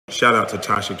Shout out to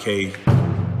Tasha K.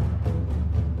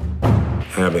 I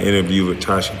have an interview with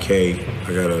Tasha K.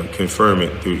 I gotta confirm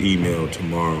it through email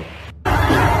tomorrow.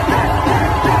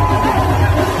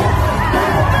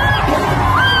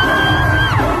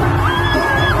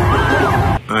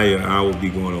 I will be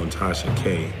going on Tasha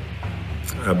K.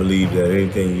 I believe that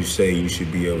anything you say, you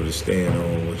should be able to stand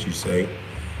on what you say.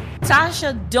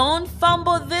 Tasha, don't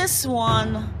fumble this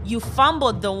one. You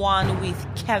fumbled the one with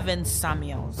Kevin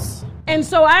Samuels. And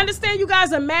so I understand you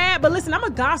guys are mad, but listen, I'm a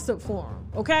gossip for him,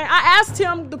 okay? I asked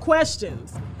him the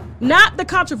questions, not the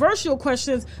controversial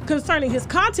questions concerning his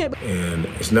content. And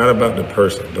it's not about the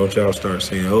person. Don't y'all start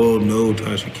saying, oh no,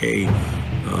 Tasha K.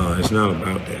 It's not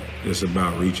about that. It's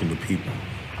about reaching the people.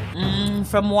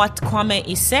 From what Kwame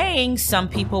is saying, some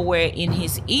people were in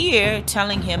his ear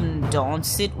telling him, don't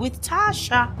sit with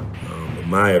Tasha. But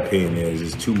my opinion is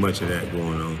there's too much of that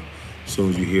going on. As soon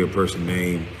as you hear a person's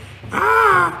name,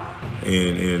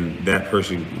 and that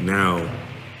person now,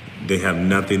 they have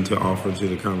nothing to offer to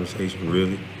the conversation,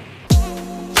 really.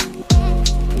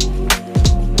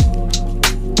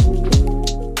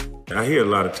 I hear a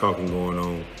lot of talking going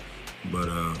on, but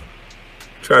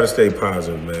try to stay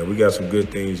positive, man. We got some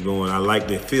good things going. I like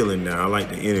the feeling now. I like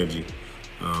the energy.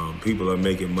 People are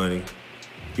making money.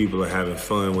 People are having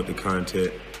fun with the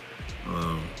content.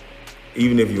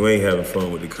 Even if you ain't having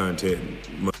fun with the content,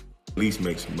 at least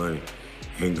make some money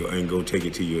and go take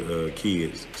it to your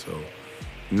kids. So,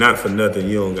 not for nothing,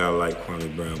 you don't gotta like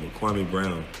Kwame Brown, but Kwame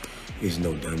Brown is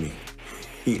no dummy.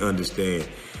 He understands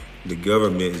the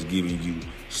government is giving you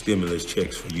stimulus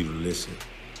checks for you to listen.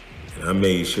 And I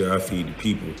made sure I feed the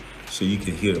people so you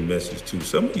can hear the message too.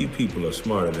 Some of you people are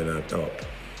smarter than I thought.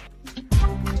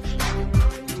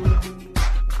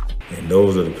 And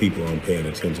those are the people I'm paying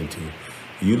attention to.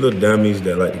 You little dummies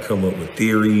that like to come up with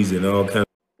theories and all kinds of,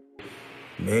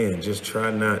 man, just try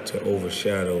not to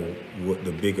overshadow what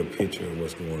the bigger picture of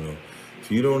what's going on. If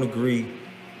you don't agree,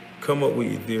 come up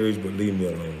with your theories, but leave me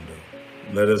alone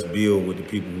though. Let us build with the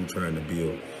people who are trying to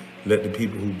build. Let the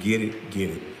people who get it, get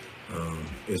it.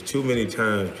 There's too many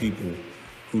times people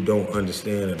who don't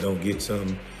understand or don't get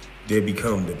something, they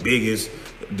become the biggest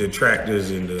detractors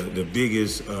and the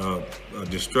biggest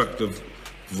destructive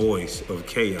voice of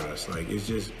chaos. Like, it's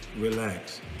just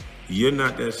relax. You're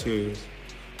not that serious.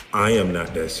 I am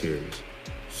not that serious.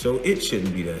 So it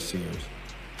shouldn't be that serious.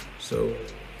 So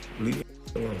leave it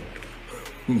alone.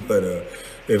 But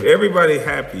if everybody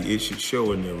happy, it should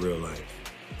show in their real life.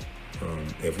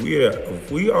 If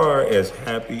we are as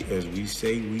happy as we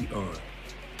say we are,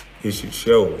 it should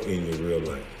show in your real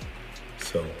life.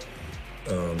 So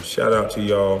shout out to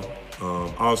y'all.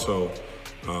 Also,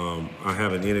 I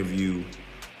have an interview.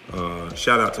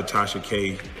 Shout out to Tasha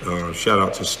K. Shout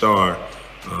out to Star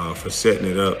for setting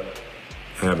it up.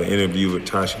 I have an interview with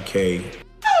Tasha K.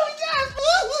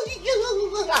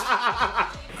 I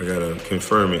gotta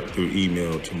confirm it through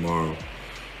email tomorrow.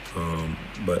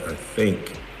 But I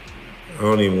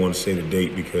don't even want to say the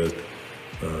date because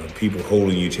people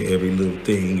holding you to every little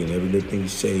thing and every little thing you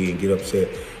say and get upset.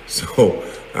 So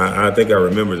I think I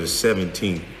remember the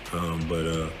 17th,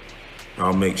 but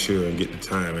I'll make sure and get the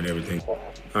time and everything.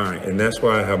 All right, and that's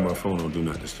why I have my phone on Do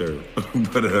Not Disturb.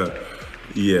 But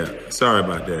yeah, sorry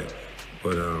about that.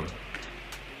 But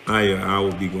I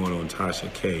will be going on Tasha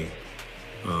K.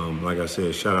 Like I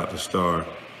said, shout out to Star.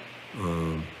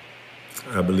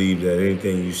 I believe that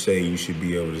anything you say, you should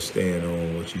be able to stand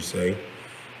on what you say.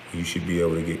 You should be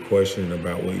able to get questioned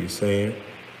about what you're saying.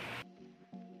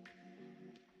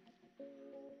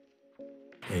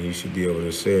 And you should be able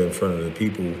to say in front of the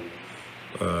people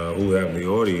who have the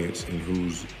audience and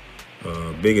who's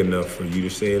big enough for you to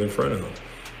say it in front of them.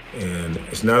 And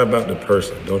it's not about the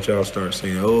person. Don't y'all start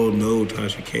saying, oh no,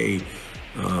 Tasha K.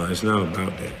 It's not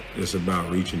about that. It's about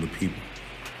reaching the people.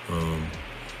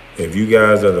 If you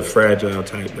guys are the fragile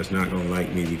type that's not gonna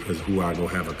like me because who I go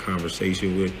have a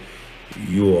conversation with,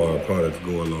 you are a part of the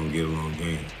go along, get along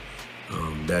game.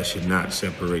 That should not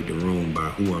separate the room by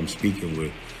who I'm speaking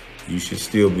with. You should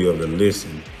still be able to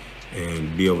listen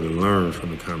and be able to learn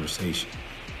from the conversation.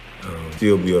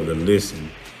 Still be able to listen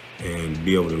and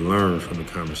be able to learn from the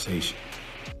conversation.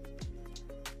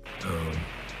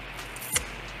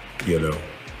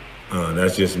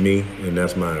 That's just me and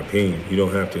that's my opinion. You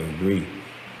don't have to agree.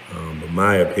 But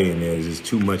my opinion is there's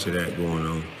too much of that going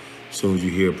on. As soon as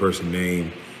you hear a person's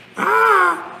name,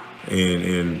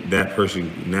 and that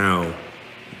person now,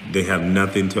 they have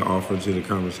nothing to offer to the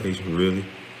conversation, really.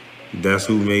 That's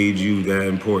who made you that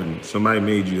important. Somebody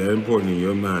made you that important in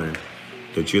your mind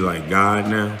that you're like God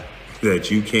now, that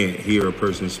you can't hear a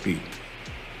person speak.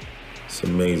 It's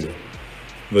amazing.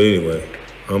 But anyway,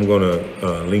 I'm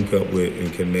gonna link up with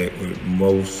and connect with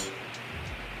most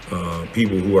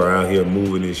people who are out here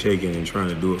moving and shaking and trying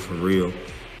to do it for real,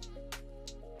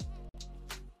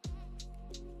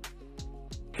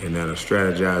 and that are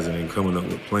strategizing and coming up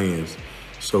with plans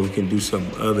so we can do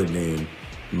something other than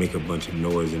make a bunch of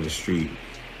noise in the street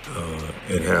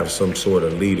and have some sort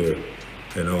of leader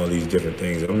and all these different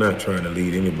things. I'm not trying to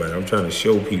lead anybody. I'm trying to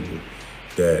show people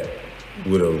that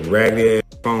with a ragged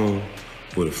ass phone,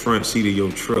 with a front seat of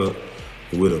your truck,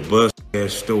 with a bus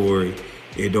ass story,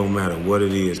 it don't matter what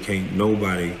it is. Can't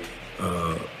nobody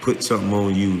put something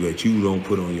on you that you don't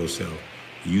put on yourself.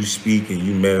 You speak and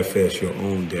you manifest your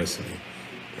own destiny,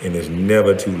 and it's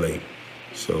never too late.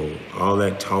 So all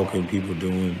that talking people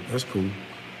doing, that's cool,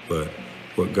 but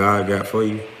what God got for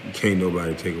you, can't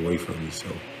nobody take away from you. So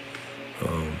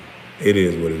it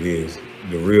is what it is.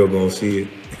 The real gonna see it,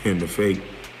 and the fake,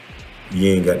 you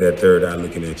ain't got that third eye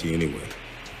looking at you anyway.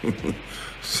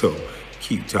 So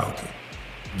keep talking.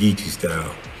 Geechee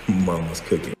style, mama's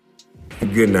cooking.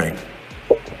 Good night.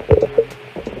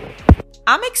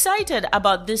 I'm excited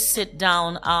about this sit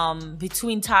down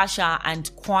between Tasha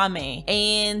and Kwame.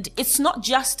 And it's not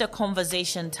just a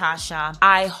conversation, Tasha.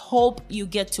 I hope you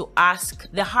get to ask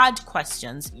the hard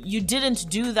questions. You didn't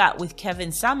do that with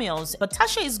Kevin Samuels, but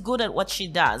Tasha is good at what she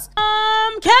does.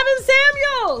 Kevin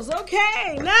Samuels.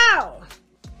 Okay, now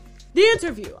the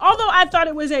interview. Although I thought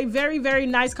it was a very, very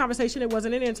nice conversation, it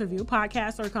wasn't an interview,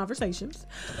 podcast or conversations.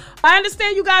 I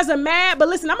understand you guys are mad, but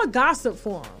listen, I'm a gossip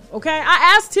for him, okay?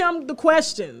 I asked him the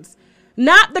questions,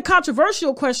 not the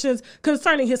controversial questions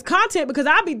concerning his content, because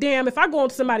I'll be damned if I go on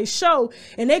somebody's show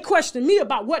and they question me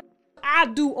about what I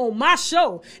do on my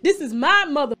show. This is my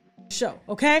mother show,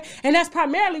 okay? And that's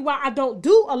primarily why I don't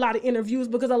do a lot of interviews,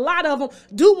 because a lot of them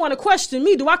do want to question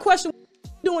me. Do I question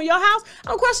do in your house? I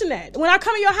don't question that. When I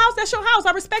come in your house, that's your house.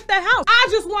 I respect that house. I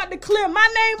just want to clear my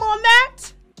name on that.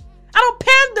 I don't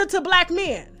pander to black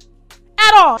men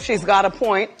at all. She's got a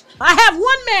point. I have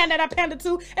one man that I pander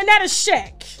to, and that is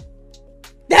Shaq.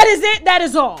 That is it. That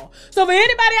is all. So for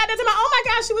anybody out there talking about, oh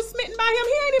my gosh, she was smitten by him,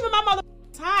 he ain't even my mother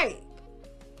type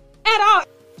at all.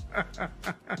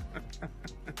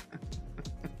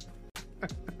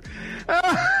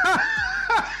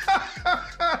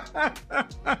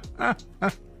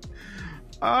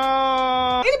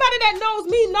 Anybody that knows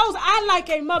me knows I like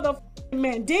a motherfucking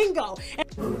mandingo.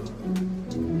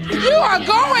 You are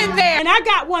going there. And I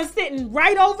got one sitting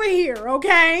right over here,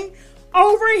 okay?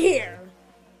 Over here.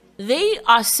 There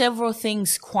are several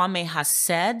things Kwame has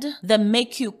said that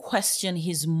make you question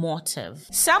his motive.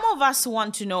 Some of us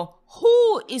want to know,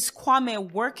 who is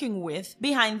Kwame working with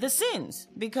behind the scenes?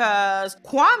 Because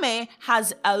Kwame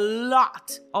has a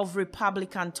lot of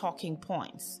Republican talking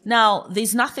points. Now,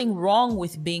 there's nothing wrong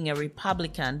with being a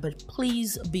Republican, but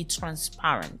please be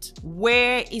transparent.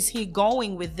 Where is he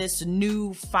going with this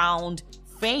newfound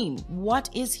fame? What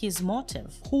is his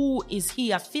motive? Who is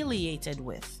he affiliated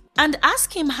with? And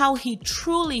ask him how he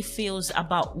truly feels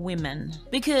about women,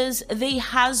 because there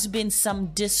has been some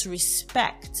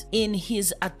disrespect in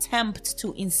his attempt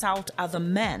to insult other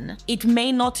men. It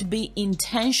may not be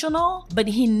intentional, but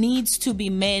he needs to be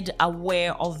made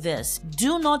aware of this.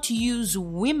 Do not use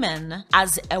women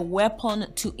as a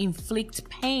weapon to inflict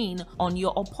pain on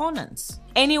your opponents.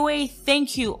 Anyway,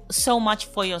 thank you so much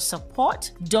for your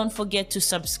support. Don't forget to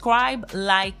subscribe,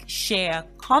 like, share,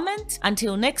 comment.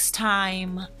 Until next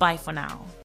time, bye for now.